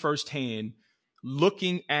seen firsthand,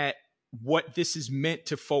 looking at what this has meant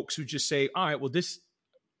to folks who just say, all right, well, this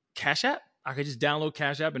Cash App, I can just download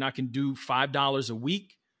Cash App and I can do $5 a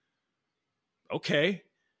week. Okay.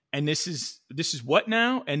 And this is what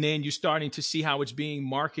now? And then you're starting to see how it's being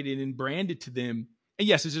marketed and branded to them. And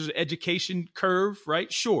yes, there's an education curve,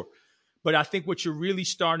 right? Sure. But I think what you're really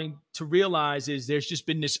starting to realize is there's just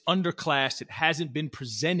been this underclass that hasn't been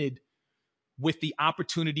presented with the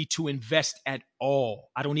opportunity to invest at all.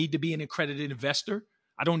 I don't need to be an accredited investor.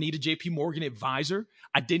 I don't need a JP Morgan advisor.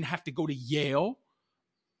 I didn't have to go to Yale.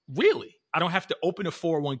 Really? I don't have to open a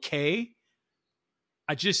 401k.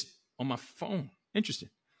 I just, on my phone. Interesting.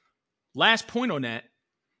 Last point on that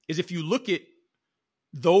is if you look at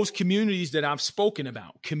those communities that I've spoken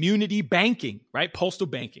about, community banking, right? Postal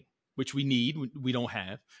banking, which we need, we don't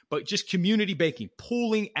have, but just community banking,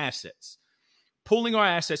 pooling assets, pulling our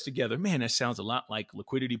assets together. Man, that sounds a lot like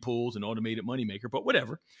liquidity pools and automated moneymaker, but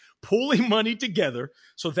whatever. Pooling money together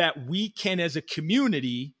so that we can, as a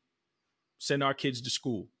community, send our kids to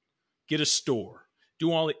school, get a store,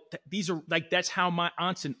 do all it. These are like, that's how my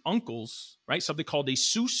aunts and uncles, right? Something called a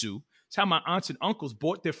susu. It's how my aunts and uncles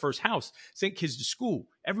bought their first house, sent kids to school.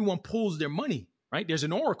 Everyone pools their money, right? There's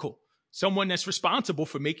an oracle, someone that's responsible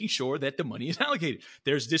for making sure that the money is allocated.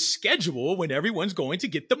 There's this schedule when everyone's going to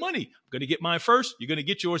get the money. I'm going to get mine first. You're going to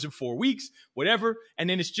get yours in 4 weeks, whatever. And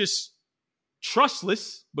then it's just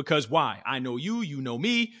trustless because why? I know you, you know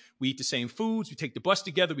me. We eat the same foods. We take the bus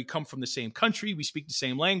together. We come from the same country. We speak the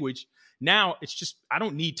same language. Now it's just, I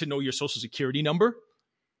don't need to know your social security number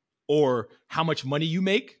or how much money you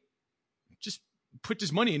make. Just put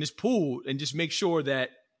this money in this pool and just make sure that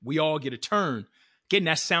we all get a turn. Again,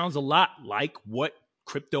 that sounds a lot like what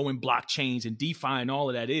crypto and blockchains and DeFi and all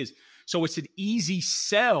of that is. So it's an easy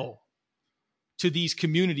sell to these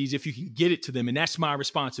communities if you can get it to them. And that's my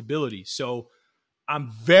responsibility. So I'm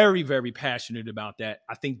very, very passionate about that.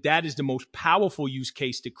 I think that is the most powerful use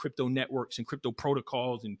case that crypto networks and crypto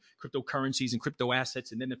protocols and cryptocurrencies and crypto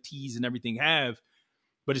assets and NFTs and everything have.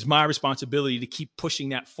 But it's my responsibility to keep pushing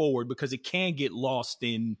that forward because it can get lost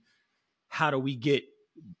in how do we get,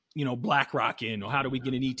 BlackRock in, or how do we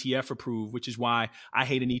get an ETF approved, which is why I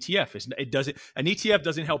hate an ETF. An ETF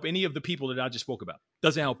doesn't help any of the people that I just spoke about.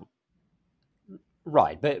 Doesn't help them.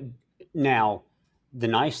 Right. But now the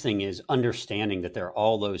nice thing is understanding that there are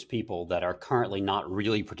all those people that are currently not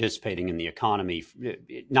really participating in the economy,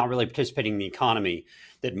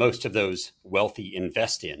 that most of those wealthy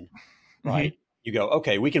invest in, right? Mm-hmm. You go,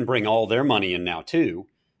 okay, we can bring all their money in now too.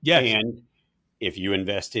 Yes. And if you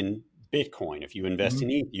invest in Bitcoin, if you invest in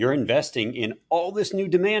ETH, you're investing in all this new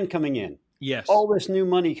demand coming in. Yes. All this new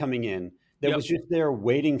money coming in that was just there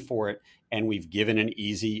waiting for it. And we've given an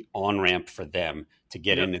easy on-ramp for them to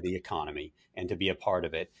get into the economy and to be a part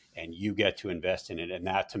of it. And you get to invest in it. And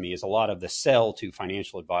that to me is a lot of the sell to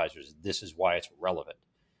financial advisors. This is why it's relevant.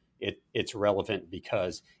 It's relevant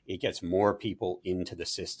because it gets more people into the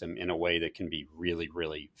system in a way that can be really,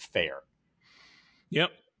 really fair.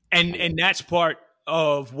 Yep. And that's part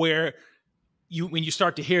of where when you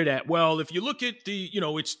start to hear that, well, if you look at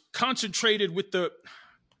it's concentrated with the,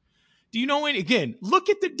 again, look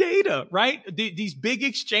at the data, right? These big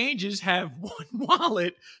exchanges have one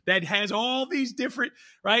wallet that has all these different,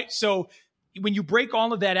 right? So when you break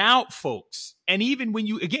all of that out, folks, and even when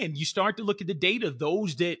you start to look at the data,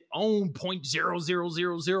 those that own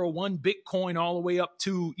 0.00001 Bitcoin all the way up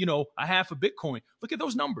to, a half a Bitcoin, look at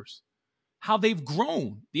those numbers, how they've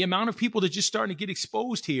grown, the amount of people that just starting to get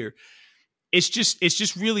exposed here. It's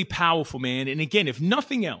just really powerful, man. And again, if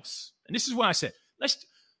nothing else, and this is why I said,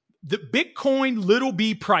 the Bitcoin little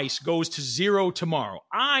b price goes to zero tomorrow.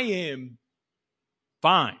 I am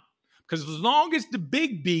fine. Because as long as the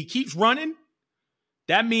big B keeps running,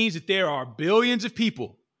 that means that there are billions of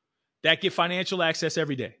people that get financial access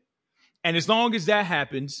every day. And as long as that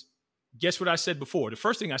happens, guess what I said before? The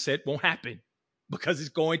first thing I said won't happen because it's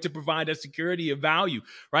going to provide a security of value,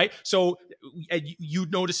 right? So you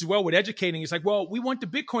notice as well with educating, it's like, well, we want the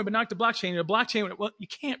Bitcoin, but not the blockchain. And the blockchain, well, you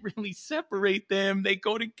can't really separate them. They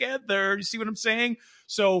go together. You see what I'm saying?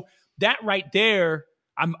 So that right there,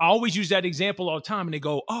 I always use that example all the time, and they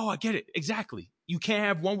go, oh, I get it. Exactly. You can't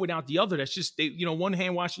have one without the other. That's just, one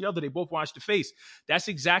hand wash the other. They both wash the face. That's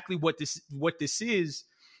exactly what this is.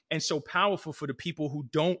 And so powerful for the people who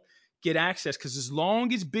don't get access, because as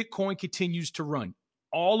long as Bitcoin continues to run,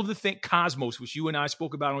 all of the Cosmos, which you and I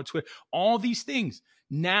spoke about on Twitter, all these things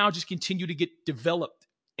now just continue to get developed,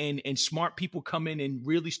 and smart people come in and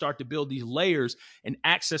really start to build these layers and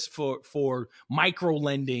access for micro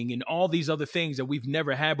lending and all these other things that we've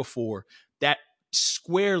never had before, that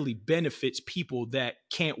squarely benefits people that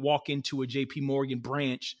can't walk into a JP Morgan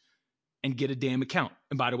branch and get a damn account.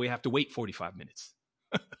 And by the way, have to wait 45 minutes.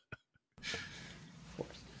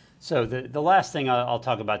 So the last thing I'll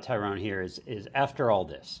talk about, Tyrone, here is after all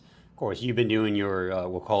this, of course, you've been doing your,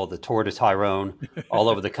 we'll call it the tour de Tyrone, all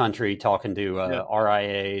over the country, talking to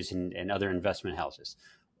RIAs and other investment houses.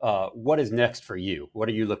 What is next for you? What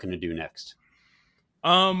are you looking to do next?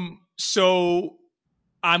 So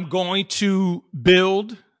I'm going to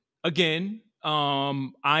build again.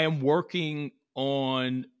 I am working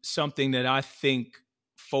on something that I think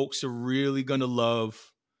folks are really going to love.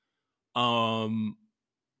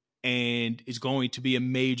 And it's going to be a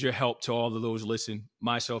major help to all of those listen,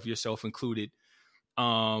 myself, yourself included.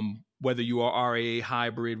 Whether you are RIA,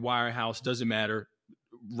 hybrid, wirehouse, doesn't matter.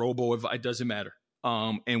 Robo, it doesn't matter.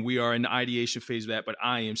 And we are in the ideation phase of that, but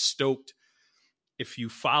I am stoked. If you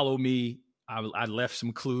follow me, I left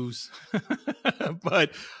some clues,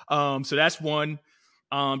 but so that's one.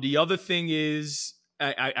 The other thing is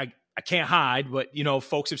I can't hide, but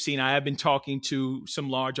folks have seen I have been talking to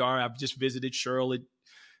some large I've just visited Charlotte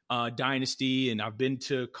Dynasty, and I've been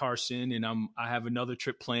to Carson, and I have another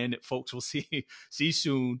trip planned that folks will see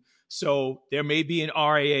soon. So there may be an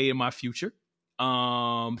RIA in my future.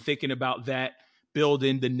 Thinking about that,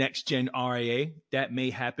 building the next gen RIA. That may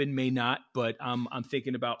happen, may not, but I'm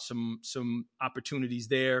thinking about some opportunities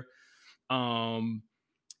there. And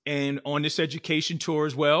on this education tour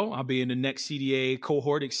as well, I'll be in the next CDA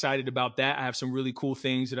cohort. Excited about that. I have some really cool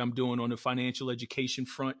things that I'm doing on the financial education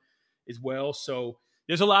front as well. So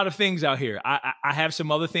there's a lot of things out here. I have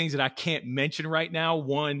some other things that I can't mention right now.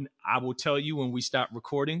 One, I will tell you when we stop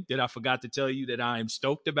recording that I forgot to tell you that I am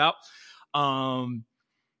stoked about.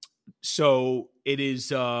 So it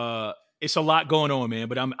is, it's a lot going on, man,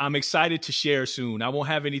 but I'm excited to share soon. I won't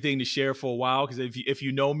have anything to share for a while because if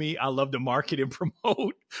you know me, I love to market and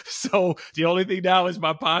promote. So the only thing now is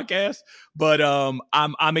my podcast, but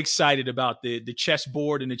I'm excited about the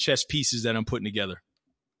chessboard and the chess pieces that I'm putting together.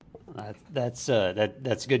 That's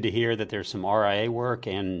good to hear that there's some RIA work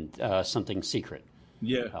and something secret.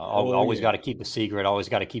 Yeah. Always got to keep the secret. Always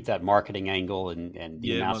got to keep that marketing angle, and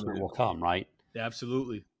the announcement will come, right?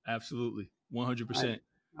 Absolutely. 100%.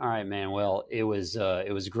 All right, man. Well, it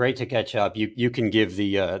was great to catch up. You can give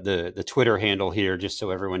the Twitter handle here just so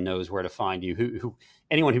everyone knows where to find you. Who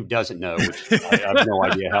anyone who doesn't know, which I have no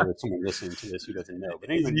idea how there's someone listening to this who doesn't know, but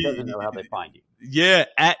anyone who doesn't know how they find you. Yeah,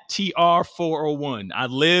 at TR401. I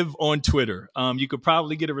live on Twitter. You could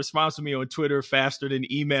probably get a response from me on Twitter faster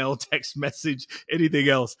than email, text message, anything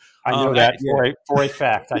else. I know that for a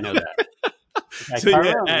fact. I know that. Okay, so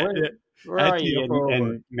Tyrone, where are you?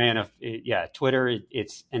 And man, Twitter,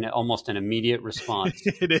 it's almost an immediate response.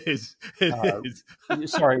 It is.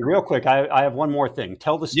 Sorry, real quick. I have one more thing.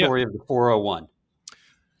 Tell the story of the 401.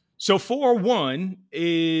 So 401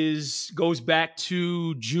 goes back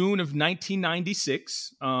to June of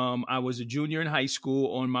 1996. I was a junior in high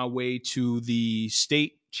school on my way to the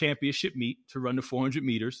state championship meet to run the 400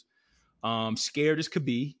 meters. Scared as could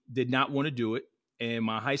be, did not want to do it. And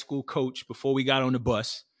my high school coach, before we got on the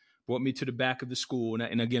bus, brought me to the back of the school.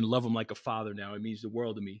 And again, love him like a father now. It means the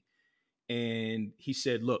world to me. And he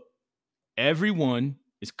said, look, everyone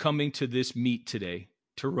is coming to this meet today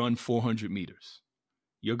to run 400 meters.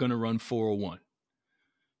 You're going to run 401.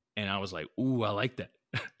 And I was like, ooh, I like that.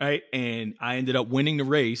 Right. And I ended up winning the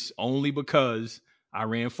race only because I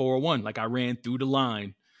ran 401. Like I ran through the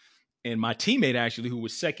line. And my teammate actually, who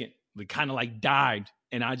was second, kind of like died.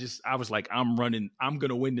 And I was like, I'm going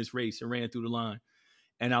to win this race, and ran through the line.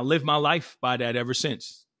 And I lived my life by that ever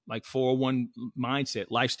since. Like 401 mindset,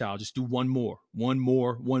 lifestyle, just do one more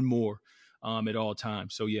at all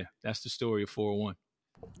times. So yeah, that's the story of 401.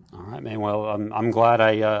 All right, man. Well, I'm glad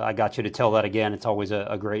I got you to tell that again. It's always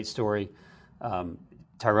a great story.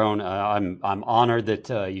 Tyrone, I'm honored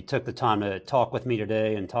that you took the time to talk with me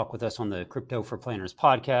today and talk with us on the Crypto for Planners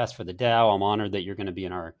podcast for the DAO. I'm honored that you're going to be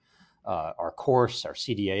in our course, our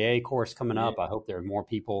CDAA course coming up. I hope there are more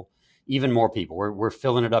people, even more people. We're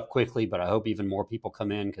filling it up quickly, but I hope even more people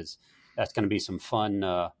come in, because that's going to be some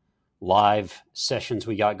fun live sessions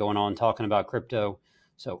we got going on talking about crypto.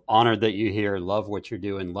 So honored that you're here. Love what you're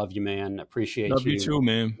doing. Love you, man. Appreciate you. Love you too,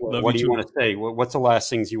 man. What do you want to say? What's the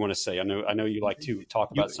last things you want to say? I know you like to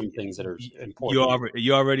talk about some things that are important.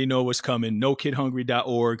 You already know what's coming.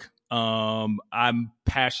 NoKidHungry.org. I'm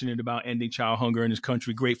passionate about ending child hunger in this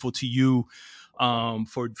country. Grateful to you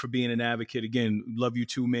for being an advocate. Again, love you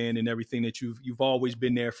too, man, and everything that you've always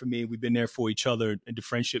been there for me. We've been there for each other, and the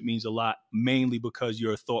friendship means a lot, mainly because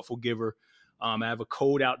you're a thoughtful giver. I have a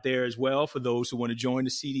code out there as well for those who want to join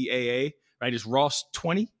the CDAA, right? It's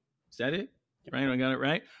Ross20. Is that it? Right? I got it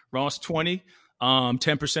right? Ross20.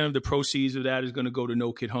 10% of the proceeds of that is going to go to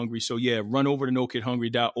No Kid Hungry. So yeah, run over to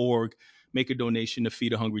NoKidHungry.org, make a donation to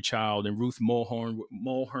feed a hungry child. And Ruth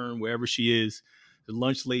Mulhern, wherever she is, the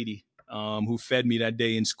lunch lady who fed me that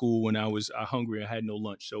day in school when I was hungry, I had no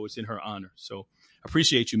lunch. So it's in her honor. So I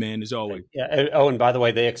appreciate you, man, as always. Yeah. Oh, and by the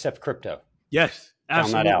way, they accept crypto. Yes,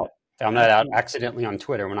 absolutely. Found that out accidentally on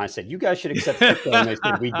Twitter when I said, you guys should accept crypto. And they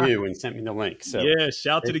said, we do, and sent me the link. So yeah,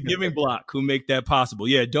 shout to the Giving Block who make that possible.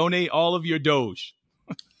 Yeah, donate all of your Doge.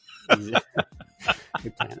 All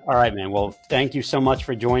right, man. Well, thank you so much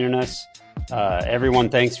for joining us. Everyone,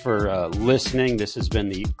 thanks for listening. This has been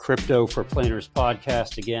the Crypto for Planners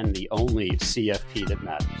podcast. Again, the only CFP that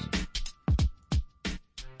matters.